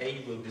 so the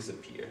A will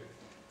disappear.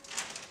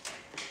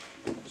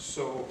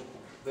 So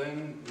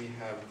then we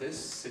have this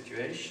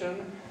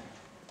situation,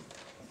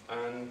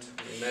 and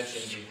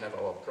imagine we have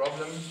our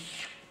problem.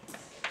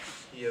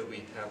 Here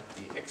we have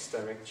the x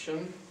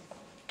direction,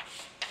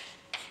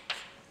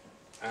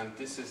 and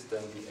this is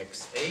then the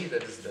XA,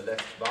 that is the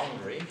left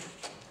boundary.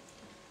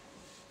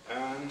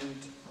 And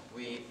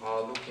we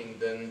are looking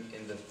then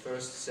in the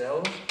first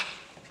cell,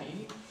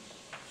 P,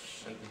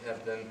 and we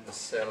have then a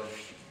cell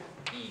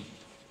E.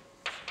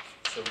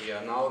 So we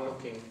are now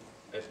looking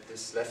at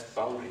this left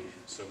boundary,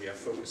 so we are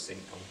focusing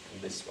on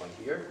this one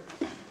here.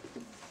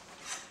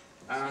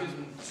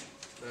 And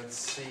let's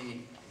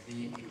see,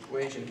 the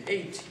equation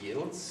 8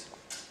 yields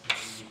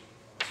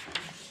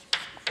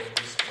for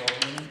this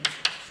problem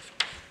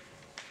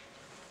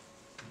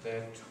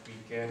that we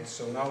get,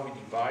 so now we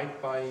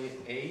divide by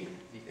A,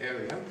 the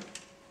area,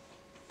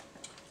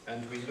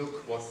 and we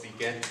look what we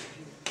get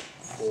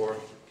for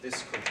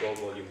this control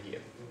volume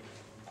here.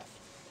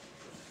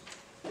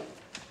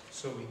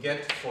 So we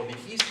get for the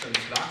eastern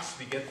flux,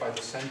 we get by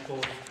the central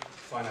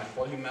finite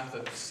volume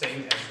method the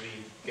same as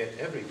we get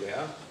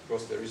everywhere,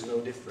 because there is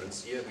no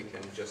difference here. We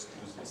can just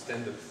use the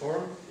standard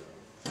form,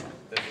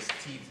 that is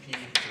Tp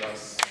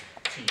plus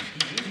Te.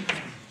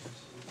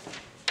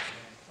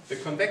 The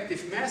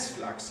convective mass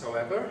flux,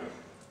 however,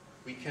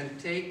 we can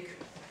take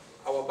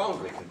our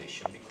boundary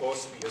condition,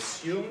 because we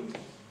assume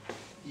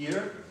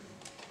here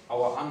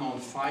our unknown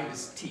phi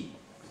is T.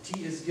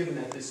 T is given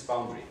at this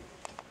boundary.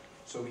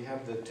 So we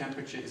have the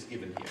temperature is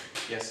given here.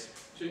 Yes?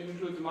 To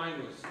include the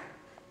minus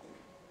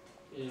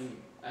in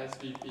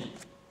SVP.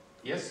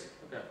 Yes?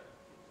 Okay.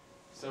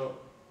 So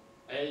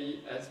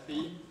ASP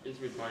is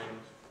with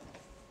minus.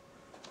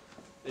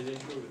 Is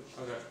included.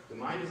 Okay. The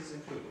minus is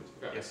included.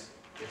 Okay. Yes.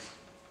 Yes.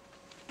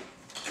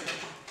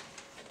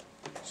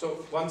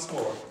 So once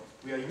more,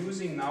 we are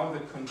using now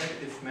the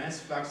convective mass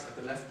flux at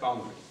the left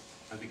boundary.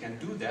 And we can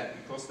do that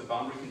because the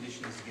boundary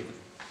condition is given.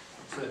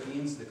 So that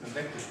means the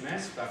convective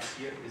mass flux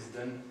here is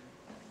then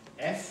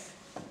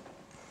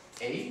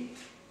FA,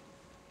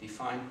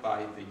 defined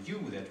by the U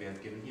that we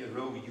have given here,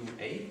 rho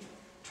UA,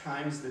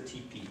 times the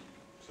TP.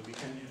 So we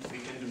can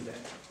do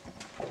that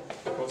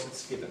because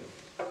it's given.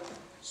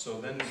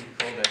 So then we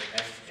call that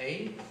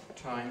FA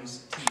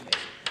times TA.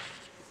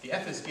 The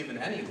F is given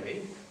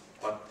anyway,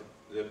 but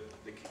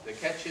the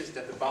catch is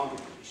that the boundary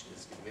condition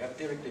is given. We have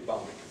directly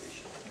boundary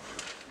condition.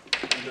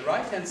 On the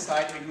right-hand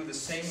side, we do the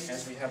same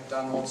as we have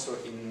done also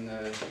in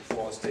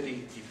for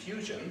steady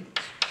diffusion.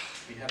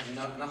 We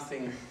have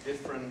nothing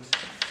different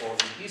for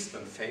the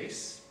eastern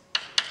phase,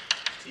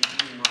 TE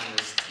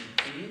minus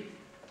TP.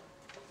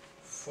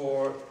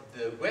 For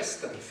the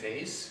western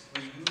phase,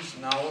 we use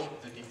now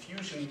the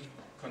diffusion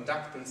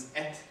conductance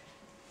at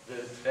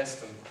the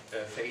western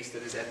phase,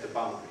 that is at the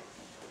boundary.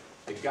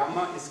 The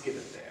gamma is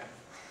given there,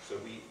 so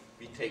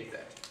we take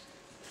that.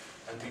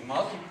 And we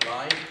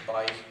multiply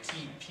by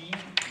Tp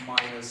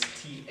minus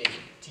Ta.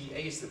 Ta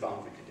is the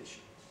boundary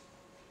condition.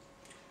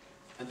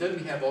 And then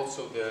we have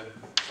also the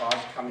part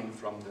coming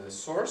from the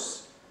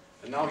source.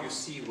 And now you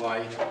see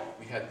why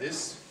we had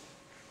this.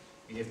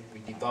 We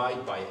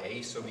divide by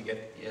A, so we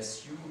get the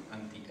Su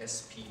and the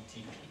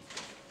SPTP.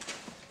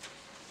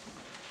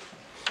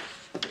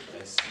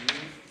 Su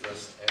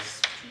plus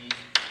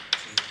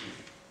SPTP.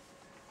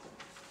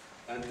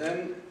 And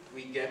then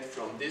we get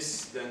from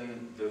this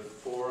then the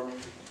form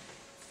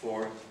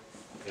for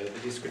the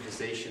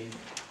discretization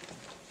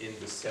in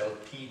the cell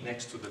P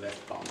next to the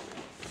left boundary.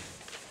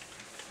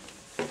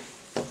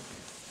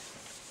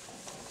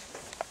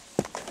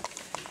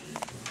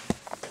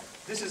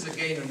 This is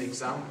again an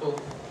example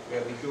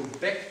where we go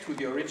back to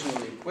the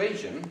original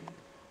equation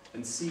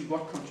and see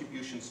what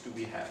contributions do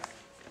we have.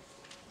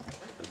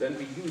 And then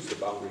we use the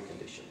boundary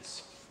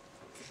conditions.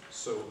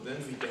 So then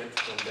we get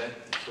from that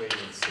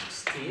equation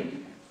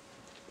 16,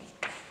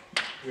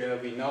 where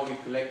we now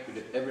recollect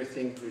with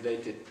everything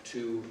related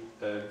to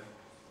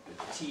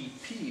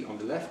Tp on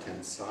the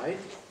left-hand side.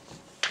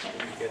 Then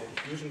we get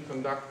diffusion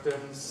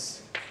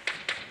conductance,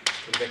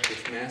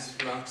 convective mass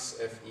flux,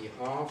 Fe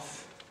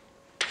half.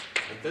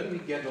 And then we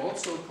get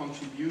also a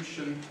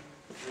contribution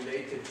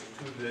related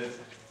to the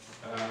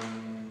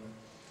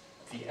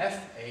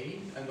Fa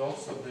and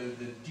also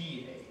the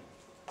dA.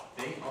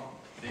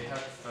 They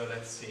have,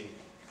 let's see,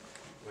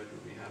 where do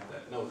we have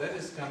that? No, that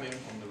is coming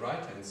on the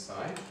right-hand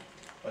side,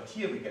 but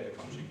here we get a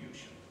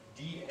contribution,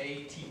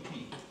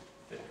 dATP,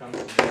 that comes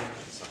on the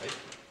left-hand side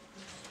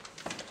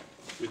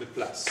with a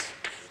plus,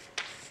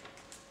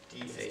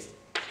 dA.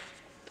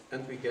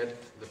 And we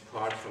get the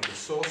part from the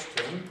source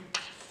term,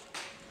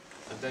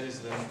 and that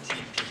is then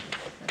Tp.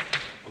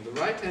 On the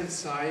right-hand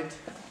side,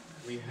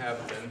 we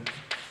have then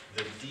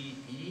the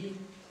dE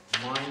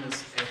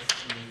minus Fe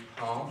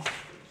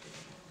half,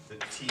 the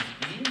Te,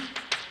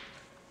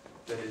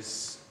 that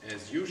is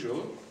as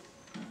usual,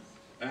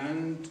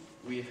 and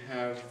we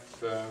have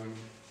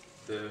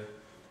the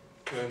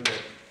term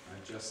that I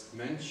just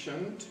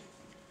mentioned,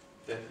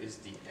 that is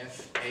the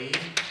Fa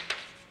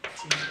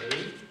Ta,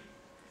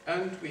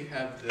 and we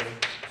have the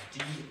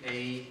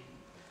dA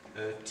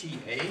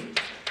Ta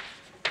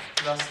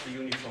plus the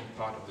uniform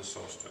part of the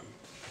source term.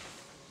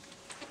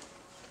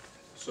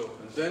 So,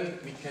 and then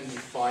we can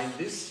define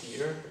this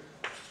here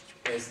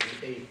as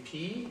the AP,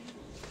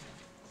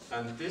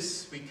 and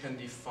this we can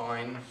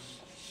define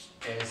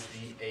as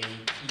the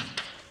AE.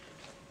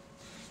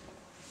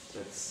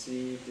 Let's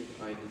see, did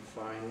I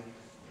define?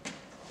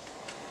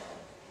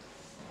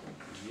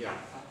 Yeah,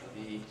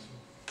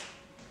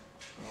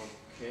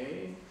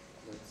 okay,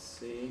 let's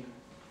see.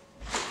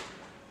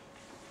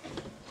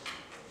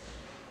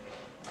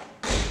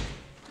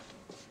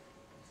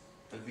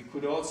 And we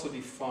could also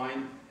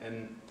define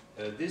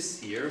this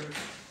here,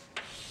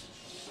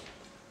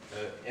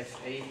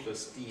 Fa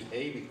plus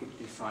dA, we could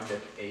define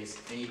that as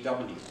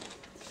AW.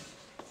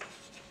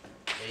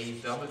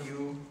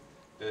 AW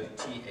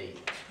TA.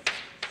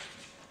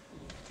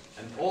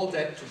 And all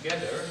that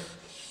together,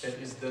 that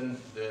is then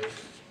the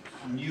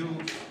new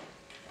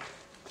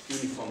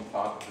uniform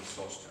part of the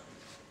source term.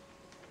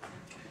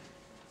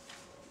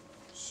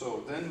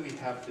 So then we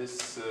have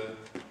this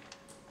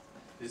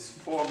this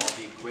form of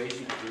the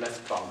equation of the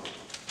left boundary.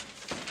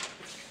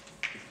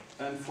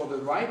 And for the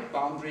right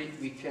boundary,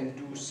 we can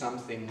do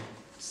something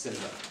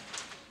similar.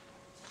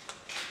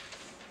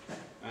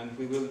 And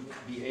we will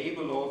be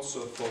able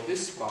also for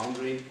this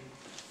boundary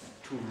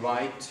to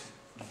write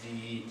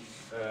the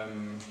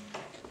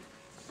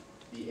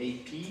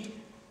AP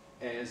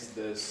as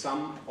the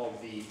sum of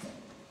the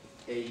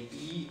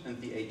AE and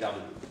the AW.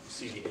 You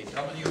see the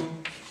AW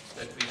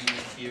that we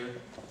use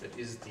here, that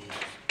is the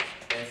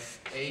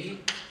FA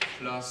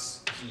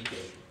plus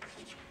dA.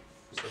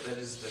 So that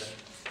is the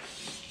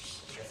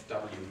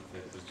FW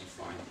that was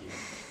defined here.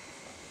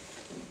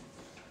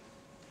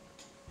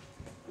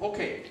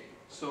 Okay,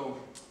 so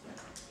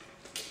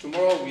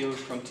tomorrow we'll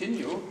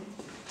continue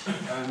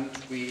and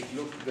we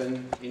look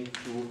then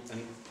into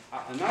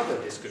another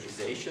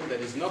discretization that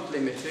is not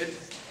limited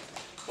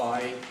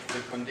by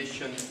the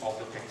condition of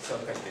the cell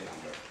Peclet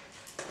number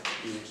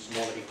being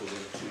smaller or equal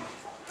than 2.